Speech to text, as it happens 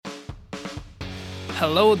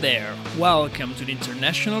Hello there, welcome to the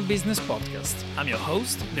International Business Podcast. I'm your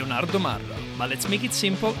host, Leonardo Marra, but let's make it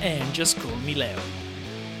simple and just call me Leo.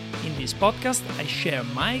 In this podcast, I share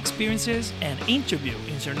my experiences and interview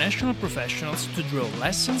international professionals to draw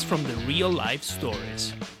lessons from the real-life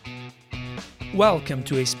stories. Welcome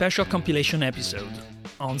to a special compilation episode.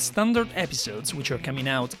 On standard episodes, which are coming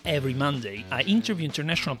out every Monday, I interview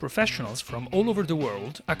international professionals from all over the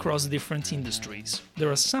world across different industries.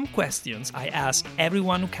 There are some questions I ask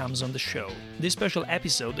everyone who comes on the show. This special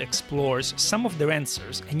episode explores some of their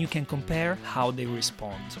answers and you can compare how they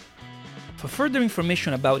respond. For further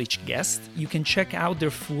information about each guest, you can check out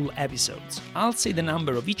their full episodes. I'll say the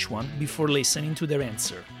number of each one before listening to their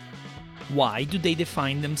answer. Why do they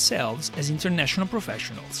define themselves as international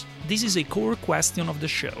professionals? This is a core question of the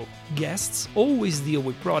show. Guests always deal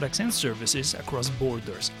with products and services across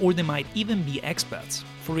borders, or they might even be expats.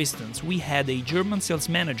 For instance, we had a German sales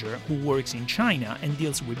manager who works in China and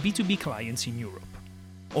deals with B2B clients in Europe.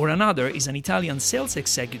 Or another is an Italian sales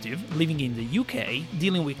executive living in the UK,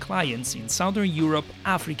 dealing with clients in Southern Europe,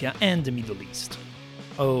 Africa, and the Middle East.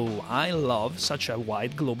 Oh, I love such a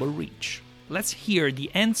wide global reach. Let's hear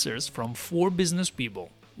the answers from 4 business people.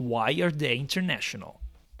 Why are they international?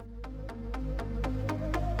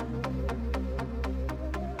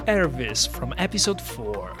 Ervis from episode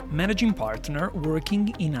 4, managing partner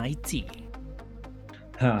working in IT.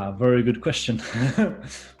 Very good question.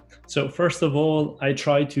 So first of all, I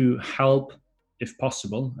try to help, if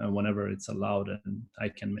possible, whenever it's allowed and I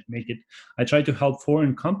can make it. I try to help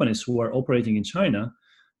foreign companies who are operating in China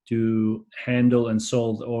to handle and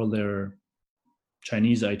solve all their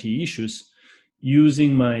Chinese IT issues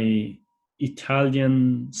using my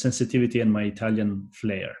Italian sensitivity and my Italian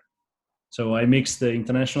flair. So I mix the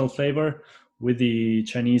international flavor with the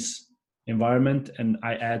Chinese environment and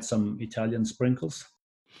I add some Italian sprinkles.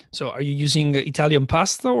 So are you using Italian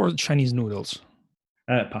pasta or Chinese noodles?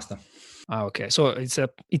 Pasta. Okay, so it's a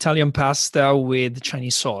Italian pasta with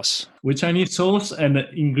Chinese sauce. With Chinese sauce, and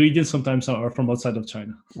the ingredients sometimes are from outside of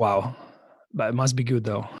China. Wow, but it must be good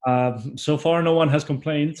though. So far no one has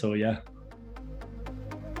complained, so yeah.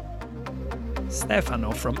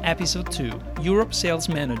 Stefano from episode 2, Europe sales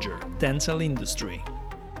manager, dental industry.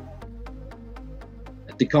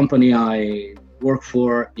 The company I work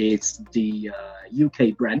for is the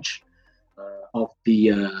UK branch of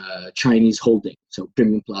the Chinese holding. So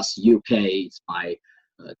Premium Plus UK is my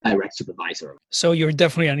direct supervisor. So you're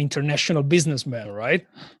definitely an international businessman, right?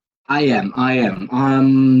 I am.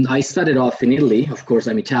 I started off in Italy. Of course,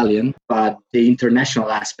 I'm Italian, but the international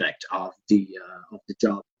aspect of the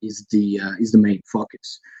job is the main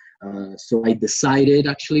focus. So I decided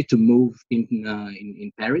actually to move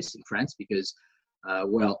in Paris, in France, because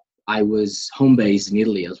I was home based in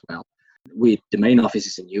Italy as well, with the main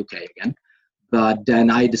offices in UK again. But then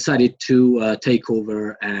I decided to take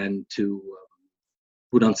over and to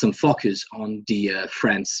put on some focus on the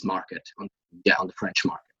France market, on the French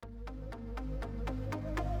market.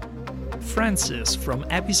 Francis from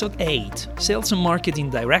episode 8, sales and marketing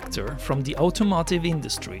director from the automotive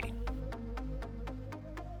industry.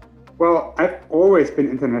 Well, I've always been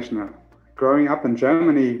international, growing up in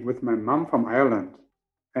Germany with my mom from Ireland.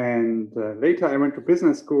 And later I went to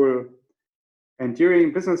business school. And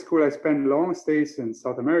during business school, I spent long stays in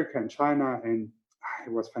South America and China, and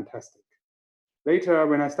it was fantastic. Later,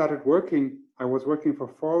 when I started working, I was working for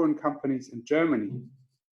foreign companies in Germany.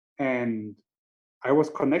 And I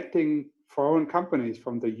was connecting foreign companies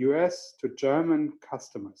from the US to German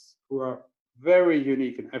customers who are very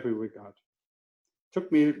unique in every regard. It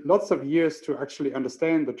took me lots of years to actually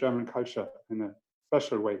understand the German culture in a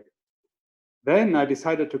special way. Then I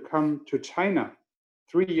decided to come to China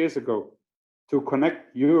 3 years ago to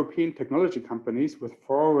connect European technology companies with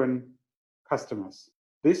foreign customers.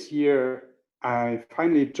 This year, I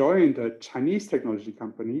finally joined a Chinese technology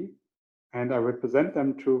company and I represent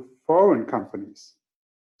them to foreign companies.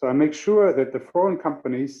 So I make sure that the foreign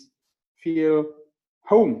companies feel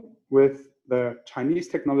home with the Chinese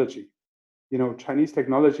technology. You know, Chinese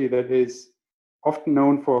technology that is often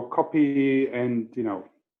known for copy and,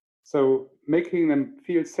 so making them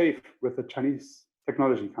feel safe with the Chinese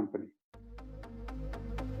technology company.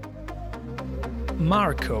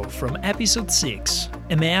 Marco from episode 6,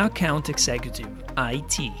 EMEA account executive,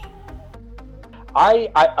 IT. I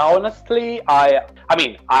honestly, I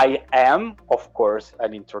am, of course,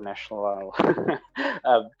 an international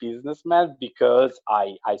businessman because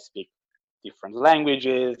I speak different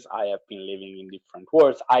languages. I have been living in different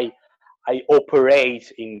worlds. I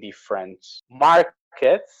operate in different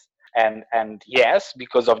markets. And yes,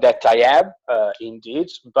 because of that I am indeed,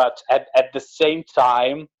 but at the same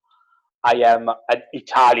time, I am an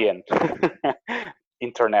Italian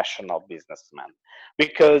international businessman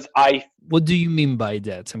because What do you mean by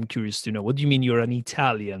that? I'm curious to know. What do you mean you're an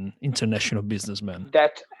Italian international businessman?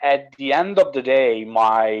 that at the end of the day,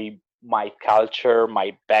 my culture,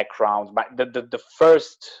 my background, the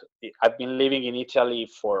first, I've been living in Italy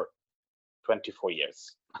for 24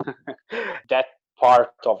 years. That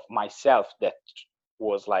part of myself that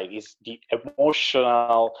was like is the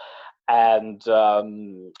emotional and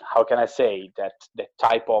how can I say that the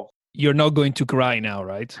type of You're not going to cry now,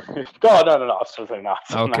 right? no, absolutely not.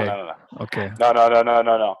 Okay. No. Okay.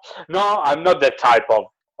 No. No, I'm not that type of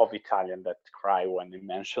Italian that cry when you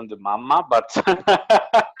mention the mamma, but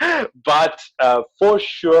for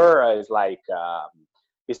sure it's like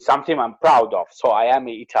it's something I'm proud of. So I am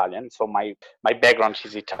Italian. So my background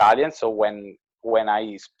is Italian. So when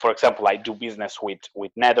I, for example, I do business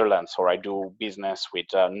with Netherlands, or I do business with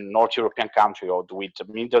North European country, or with a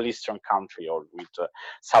Middle Eastern country, or with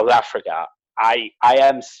South Africa, I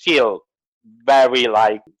am still very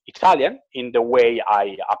like Italian in the way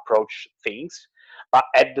I approach things. But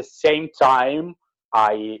at the same time,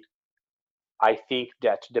 I think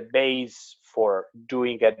that the base for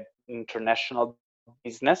doing an international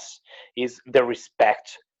business is the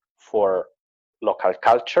respect for local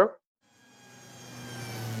culture.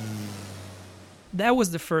 That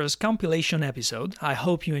was the first compilation episode. I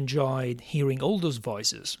hope you enjoyed hearing all those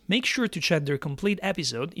voices. Make sure to check their complete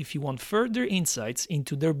episode if you want further insights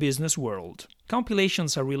into their business world.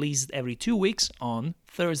 Compilations are released every 2 weeks on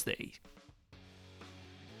Thursday.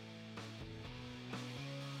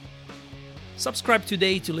 Subscribe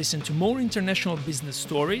today to listen to more international business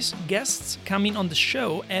stories, guests coming on the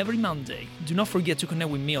show every Monday. Do not forget to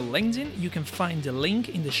connect with me on LinkedIn. You can find the link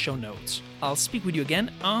in the show notes. I'll speak with you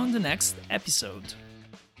again on the next episode.